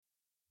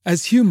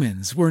As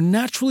humans, we're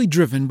naturally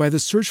driven by the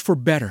search for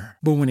better.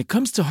 But when it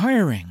comes to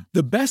hiring,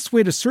 the best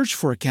way to search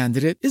for a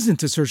candidate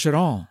isn't to search at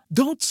all.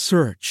 Don't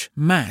search,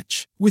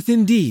 match with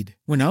Indeed.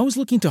 When I was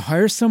looking to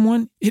hire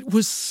someone, it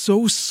was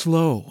so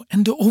slow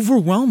and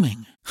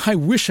overwhelming. I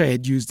wish I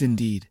had used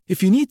Indeed.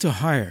 If you need to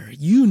hire,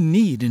 you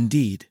need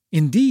Indeed.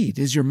 Indeed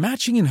is your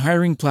matching and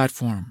hiring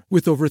platform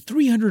with over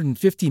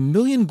 350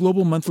 million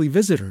global monthly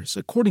visitors,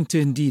 according to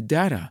Indeed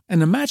data,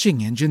 and a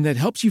matching engine that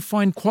helps you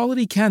find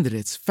quality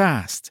candidates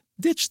fast.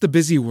 Ditch the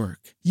busy work.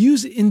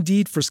 Use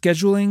Indeed for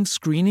scheduling,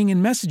 screening,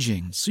 and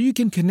messaging so you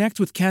can connect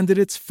with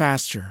candidates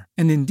faster.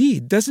 And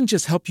Indeed doesn't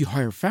just help you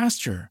hire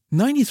faster.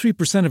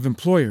 93% of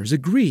employers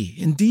agree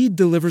Indeed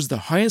delivers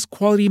the highest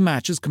quality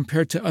matches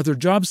compared to other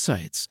job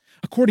sites,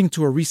 according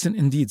to a recent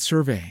Indeed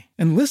survey.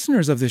 And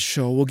listeners of this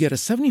show will get a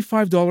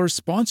 $75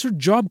 sponsored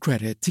job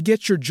credit to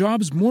get your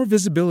jobs more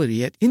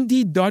visibility at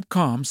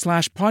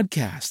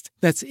Indeed.com/podcast.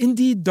 That's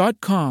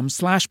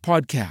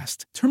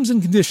Indeed.com/podcast. Terms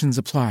and conditions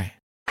apply.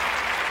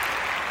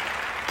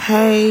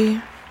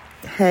 Hey.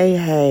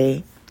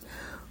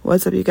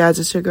 What's up, you guys?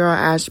 It's your girl,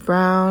 Ash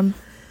Brown.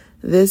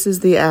 This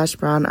is the Ash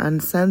Brown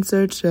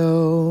Uncensored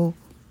Show.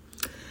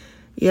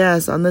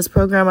 Yes, on this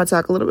program, I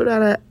talk a little bit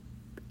about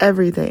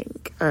everything.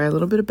 All right, a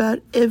little bit about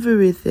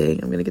everything.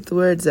 I'm going to get the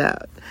words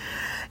out.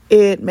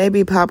 It may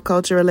be pop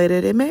culture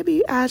related. It may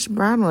be Ash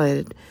Brown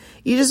related.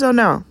 You just don't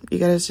know. You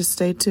got to just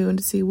stay tuned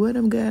to see what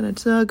I'm going to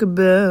talk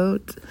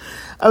about.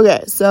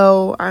 Okay,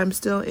 so I'm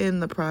still in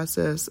the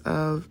process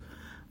of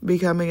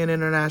becoming an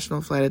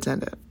international flight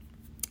attendant.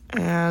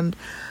 And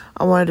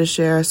I wanted to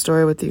share a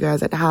story with you guys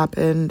that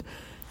happened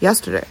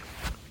yesterday.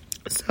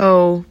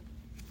 So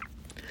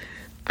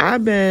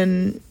I've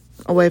been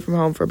away from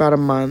home for about a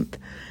month,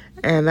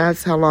 and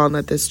that's how long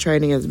that this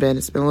training has been.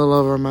 It's been a little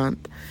over a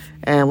month,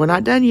 and we're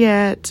not done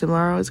yet.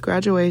 Tomorrow is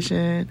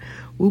graduation.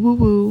 Woo, woo,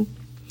 woo.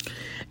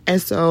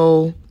 And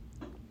so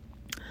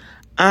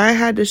I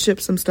had to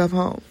ship some stuff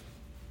home.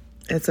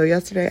 And so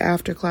yesterday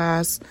after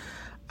class,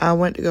 I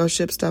went to go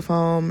ship stuff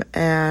home,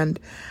 and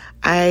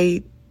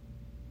I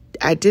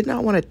did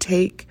not want to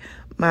take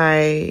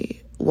my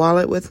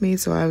wallet with me,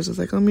 so I was just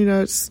like, let me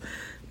just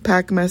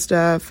pack my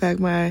stuff, pack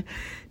my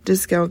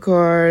discount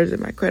card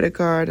and my credit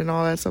card and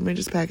all that, so let me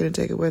just pack it and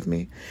take it with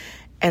me.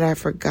 And I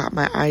forgot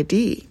my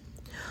ID.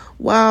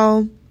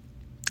 Well,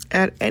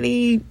 at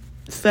any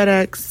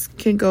FedEx,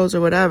 Kinko's,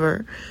 or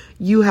whatever,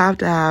 you have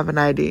to have an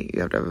ID.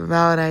 You have to have a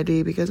valid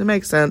ID because it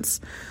makes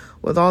sense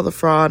with all the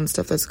fraud and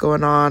stuff that's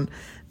going on.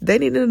 They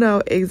need to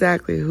know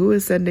exactly who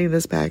is sending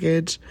this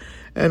package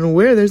and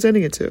where they're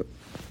sending it to.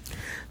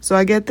 So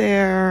I get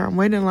there, I'm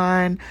waiting in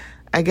line,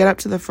 I get up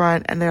to the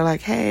front, and they're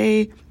like,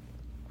 hey,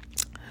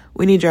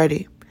 we need your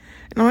ID.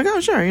 And I'm like,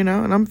 oh, sure, and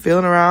I'm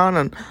feeling around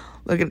and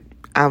looking.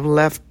 I've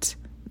left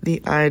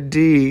the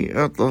ID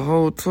at the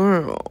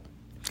hotel.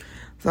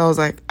 So I was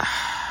like,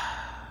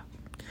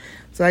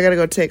 So I got to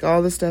go take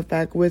all this stuff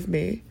back with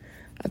me.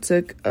 I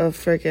took a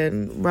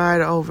freaking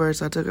ride over,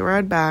 so I took a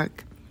ride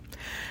back.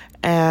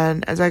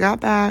 And as I got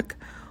back,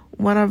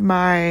 one of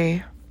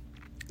my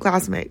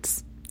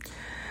classmates,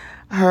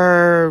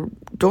 her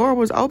door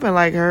was open,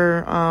 like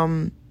her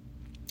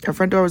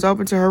front door was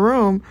open to her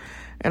room.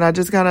 And I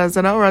just kind of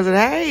sent over. I said,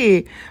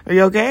 hey, are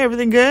you okay?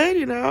 Everything good?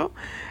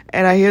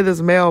 And I hear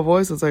this male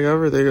voice. It's like,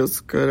 everything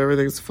is good.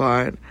 Everything's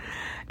fine.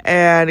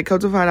 And it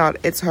comes to find out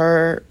it's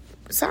her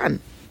son.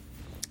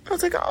 I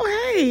was like,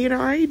 oh, hey,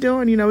 how you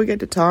doing? We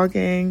get to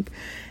talking.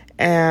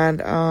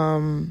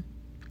 And,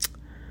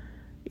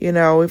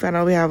 we found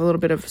out we have a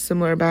little bit of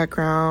similar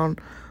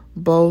background,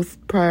 both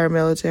prior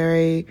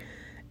military.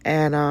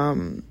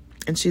 And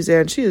she's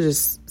there, and she is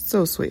just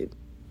so sweet.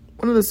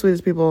 One of the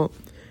sweetest people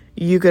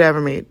you could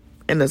ever meet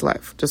in this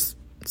life. Just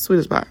sweet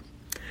as pie.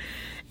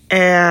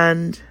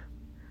 And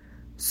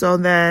so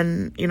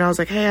then, I was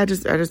like, hey, I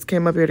just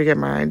came up here to get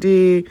my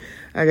ID.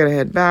 I gotta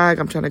head back.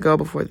 I'm trying to go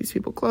before these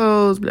people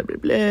close, blah, blah,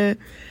 blah.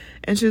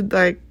 And she's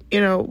like,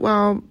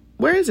 well,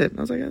 where is it?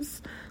 I was like,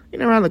 it's,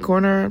 around the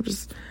corner. I'm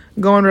just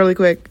going really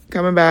quick,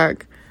 coming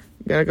back.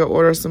 Gonna go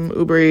order some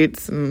Uber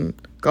Eats and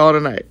call it a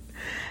night.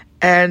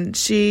 And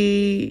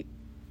she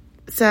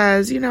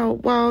says,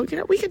 well,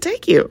 we can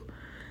take you.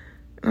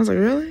 And I was like,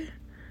 really?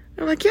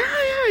 I'm like, yeah,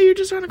 you're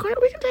just around the corner.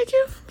 We can take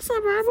you. It's not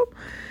a problem.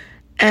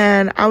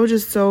 And I was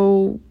just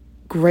so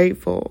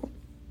grateful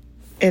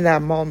in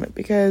that moment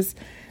because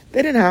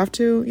they didn't have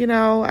to,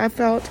 I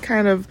felt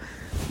kind of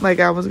like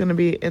I was going to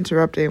be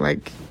interrupting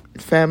like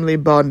family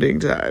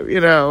bonding time,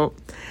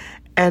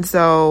 And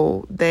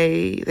so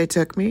they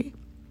took me.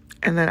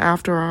 And then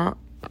after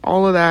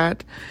all of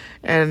that,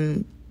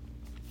 and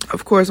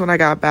of course, when I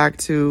got back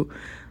to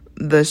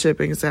the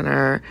shipping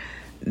center,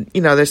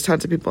 there's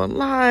tons of people in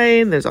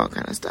line. There's all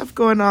kind of stuff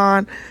going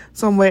on.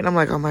 So I'm waiting. I'm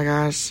like, oh my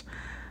gosh,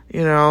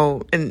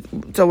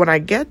 And so when I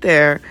get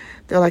there,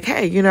 they're like,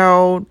 hey, do you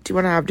want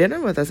to have dinner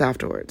with us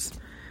afterwards?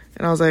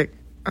 And I was like,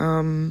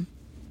 no,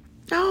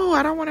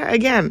 I don't want to.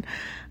 Again,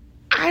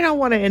 I don't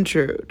want to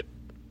intrude,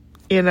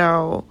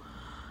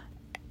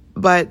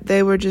 But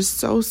they were just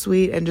so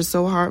sweet and just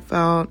so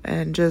heartfelt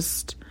and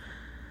just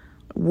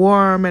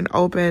warm and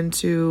open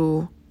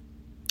to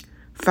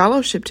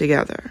fellowship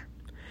together.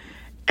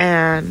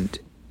 And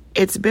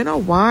it's been a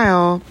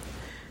while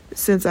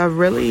since I've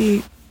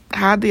really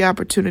had the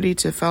opportunity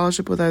to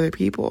fellowship with other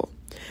people.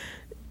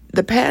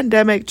 The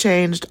pandemic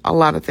changed a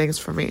lot of things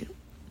for me.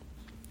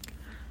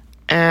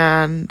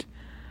 And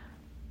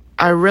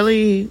I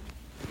really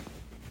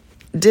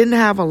didn't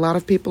have a lot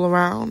of people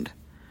around.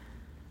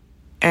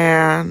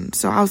 And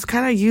so I was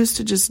kind of used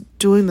to just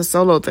doing the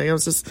solo thing.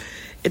 It's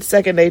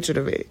second nature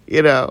to me,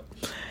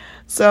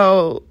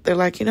 So they're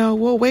like,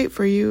 we'll wait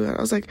for you. And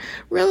I was like,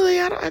 really?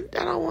 I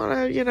don't want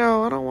to,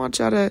 I don't want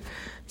y'all to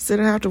sit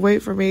and have to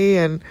wait for me.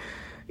 And,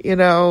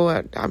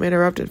 I'm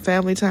interrupting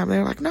family time.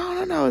 They're like,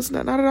 no, it's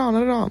not at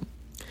all.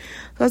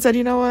 So I said,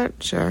 you know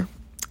what? Sure.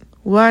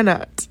 Why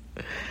not?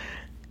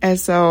 And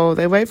so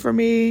they wait for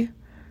me.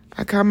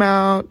 I come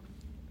out.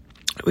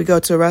 We go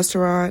to a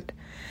restaurant.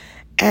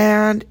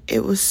 And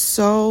it was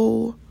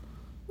so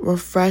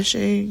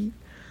refreshing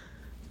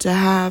to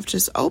have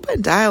just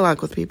open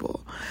dialogue with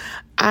people.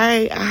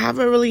 I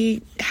haven't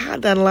really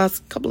had that in the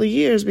last couple of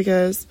years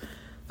because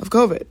of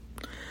COVID.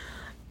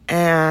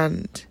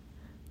 And,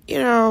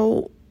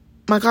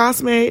 my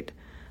classmate,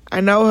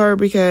 I know her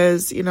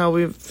because,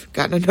 we've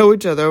gotten to know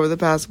each other over the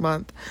past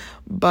month.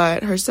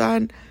 But her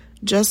son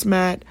just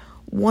met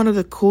one of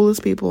the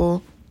coolest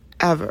people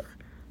ever.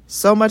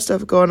 So much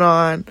stuff going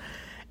on.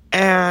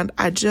 And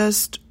I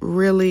just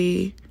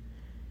really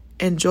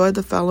enjoyed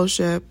the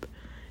fellowship,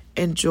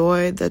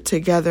 enjoyed the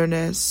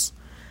togetherness,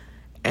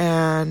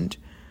 and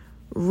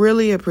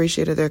really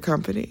appreciated their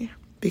company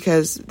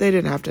because they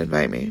didn't have to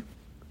invite me.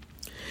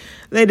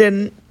 They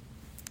didn't,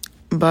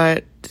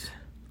 but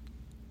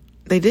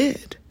they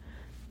did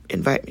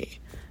invite me.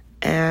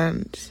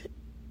 And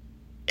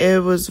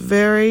it was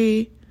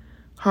very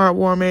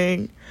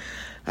heartwarming.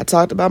 I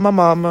talked about my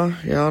mama.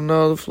 Y'all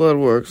know the flood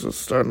works is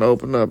starting to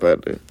open up. I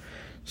had to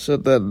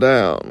shut that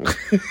down.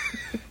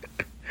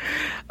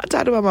 I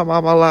talked about my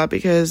mama a lot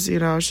because,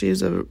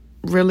 she's a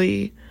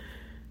really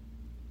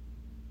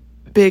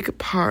big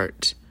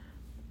part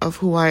of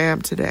who I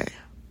am today.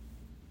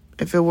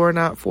 If it were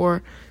not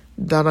for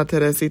Donna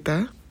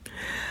Teresita,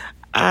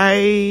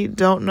 I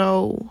don't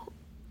know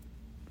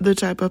the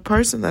type of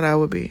person that I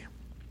would be.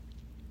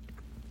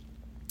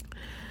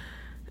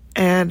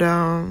 And,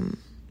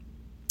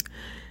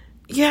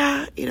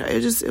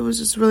 it was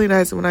just really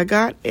nice. And when I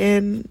got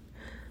in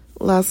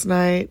last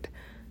night,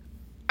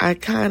 I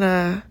kind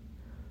of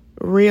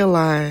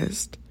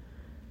realized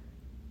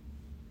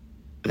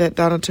that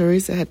Donna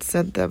Teresa had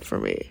sent them for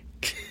me.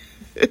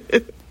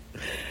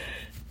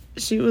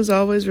 She was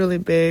always really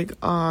big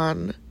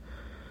on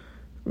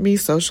me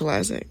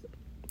socializing.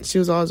 She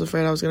was always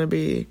afraid I was going to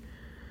be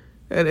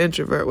an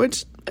introvert,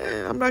 which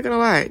I'm not going to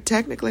lie.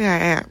 Technically, I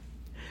am.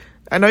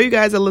 I know you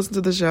guys that listen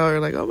to the show are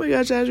like, oh my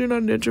gosh, Ash, you're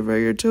not an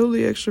introvert. You're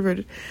totally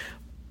extroverted.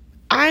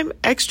 I'm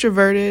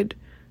extroverted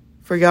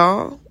for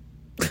y'all.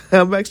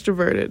 I'm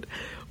extroverted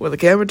when the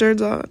camera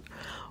turns on.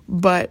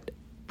 But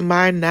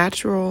my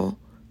natural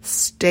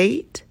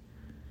state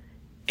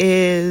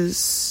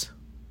is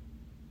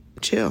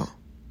chill.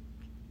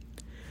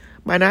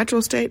 My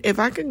natural state, if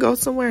I can go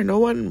somewhere, no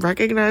one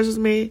recognizes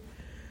me,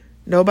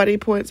 nobody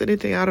points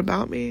anything out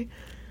about me,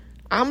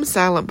 I'm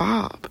Silent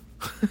Bob.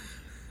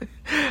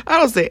 I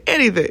don't say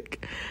anything.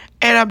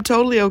 And I'm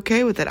totally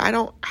okay with it. I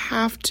don't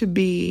have to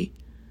be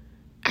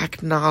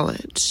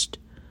acknowledged.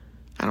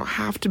 I don't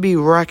have to be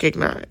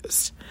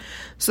recognized.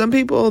 Some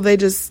people, they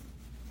just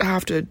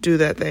have to do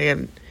that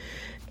thing,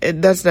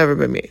 and that's never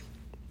been me.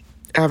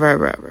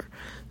 Ever.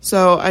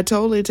 So I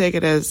totally take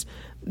it as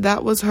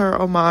that was her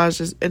homage.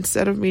 Just,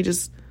 instead of me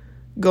just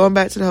going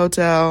back to the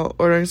hotel,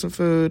 ordering some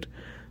food,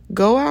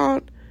 go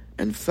out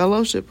and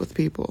fellowship with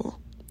people.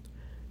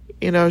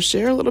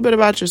 Share a little bit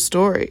about your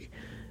story.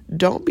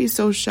 Don't be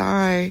so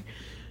shy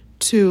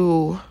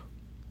to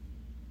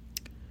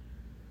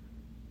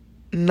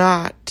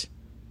not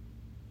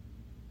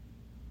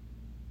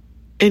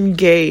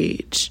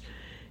engage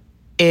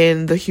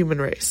in the human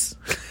race.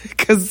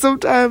 Because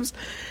sometimes,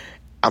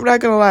 I'm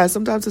not going to lie,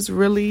 sometimes it's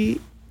really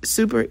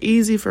super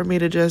easy for me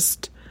to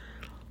just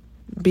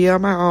be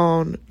on my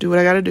own, do what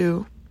I got to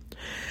do,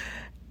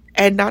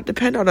 and not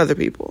depend on other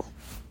people.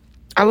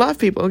 I love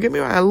people. Don't get me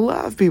wrong. I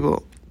love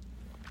people.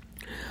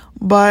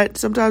 But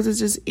sometimes it's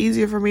just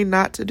easier for me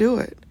not to do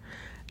it.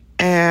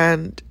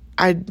 And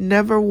I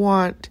never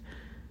want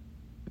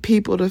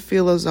people to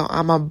feel as though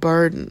I'm a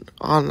burden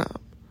on them.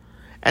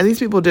 And these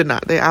people did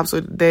not. They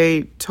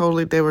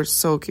were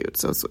so cute,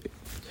 so sweet.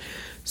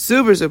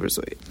 Super, super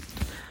sweet.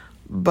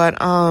 But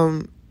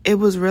it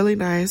was really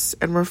nice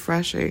and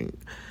refreshing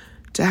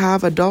to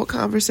have adult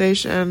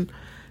conversation,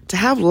 to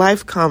have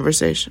life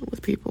conversation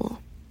with people.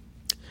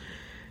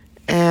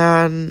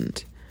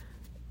 And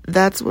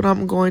that's what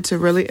I'm going to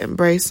really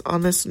embrace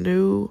on this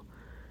new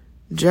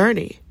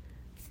journey.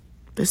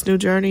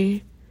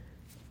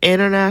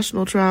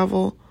 International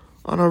travel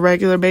on a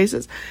regular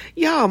basis.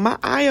 Yo, my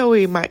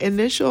IOE, my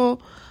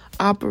initial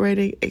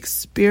operating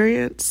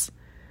experience,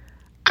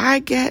 I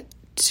get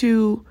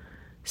to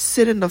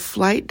sit in the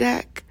flight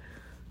deck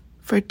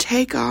for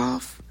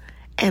takeoff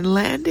and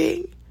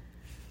landing.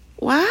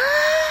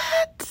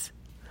 What?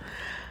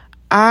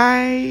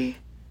 I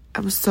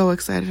am so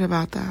excited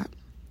about that.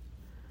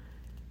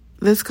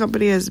 This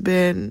company has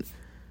been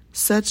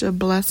such a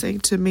blessing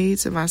to me,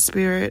 to my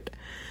spirit,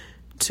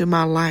 to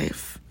my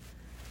life.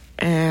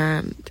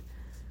 And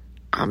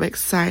I'm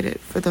excited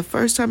for the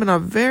first time in a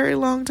very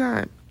long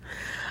time.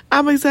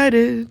 I'm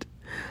excited.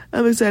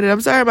 I'm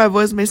sorry my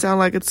voice may sound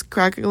like it's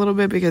cracking a little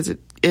bit because it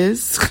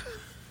is.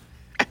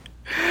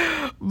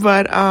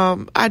 But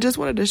I just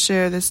wanted to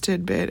share this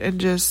tidbit and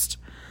just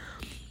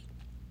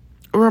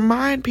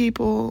remind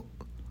people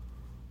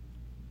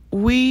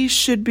we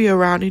should be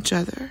around each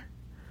other.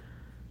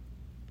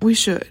 We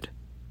should.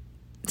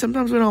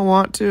 Sometimes we don't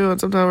want to, and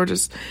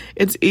sometimes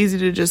it's easy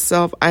to just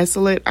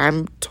self-isolate.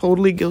 I'm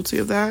totally guilty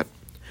of that.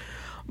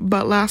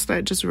 But last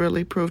night just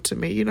really proved to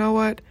me, you know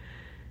what?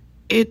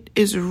 It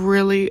is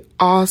really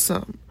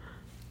awesome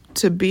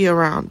to be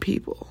around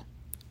people.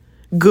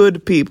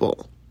 Good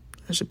people.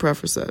 I should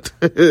preface that.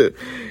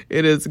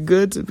 It is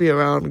good to be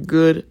around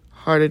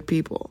good-hearted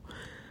people.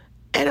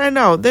 And I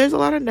know there's a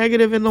lot of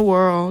negative in the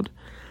world.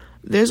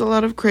 There's a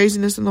lot of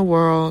craziness in the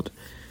world.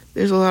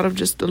 There's a lot of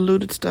just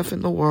deluded stuff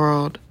in the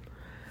world.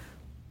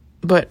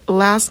 But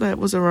last night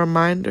was a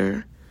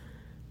reminder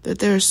that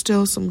there are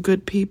still some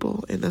good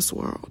people in this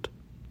world.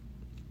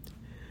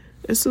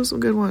 There's still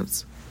some good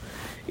ones.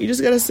 You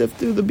just gotta sift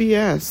through the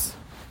BS.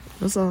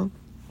 That's all.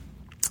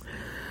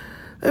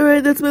 All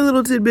right, that's my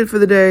little tidbit for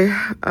the day.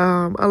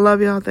 I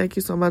love y'all. Thank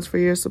you so much for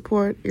your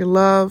support, your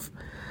love.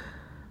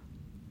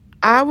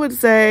 I would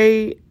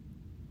say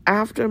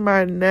after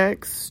my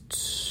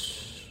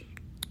next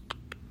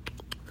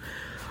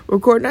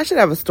recording, I should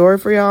have a story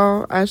for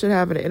y'all. I should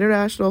have an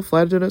international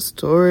flight attendant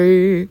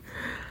story.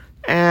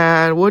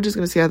 And we're just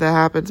going to see how that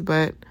happens.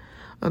 But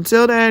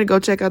until then, go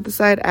check out the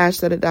site,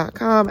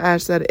 ashsaidit.com,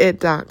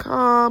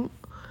 ashsaidit.com.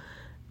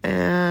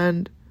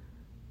 And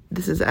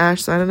this is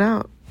Ash signing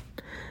out.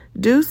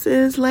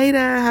 Deuces later.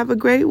 Have a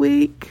great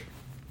week.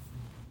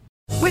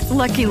 With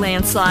Lucky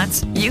Land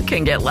Slots, you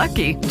can get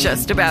lucky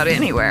just about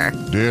anywhere.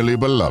 Dearly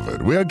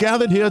beloved, we are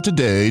gathered here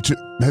today to...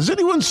 Has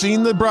anyone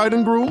seen the bride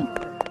and groom?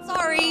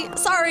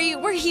 Sorry,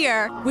 we're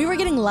here. We were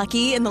getting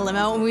lucky in the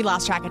limo and we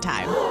lost track of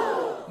time.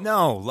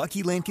 No,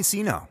 Lucky Land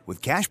Casino,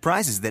 with cash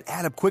prizes that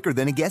add up quicker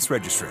than a guest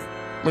registry.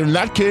 In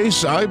that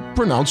case, I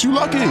pronounce you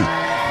lucky.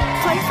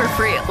 Play for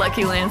free at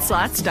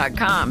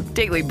LuckyLandSlots.com.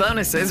 Daily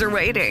bonuses are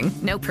waiting.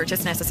 No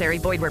purchase necessary.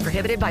 Void where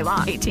prohibited by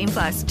law.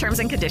 18+. Terms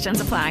and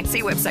conditions apply.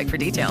 See website for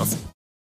details.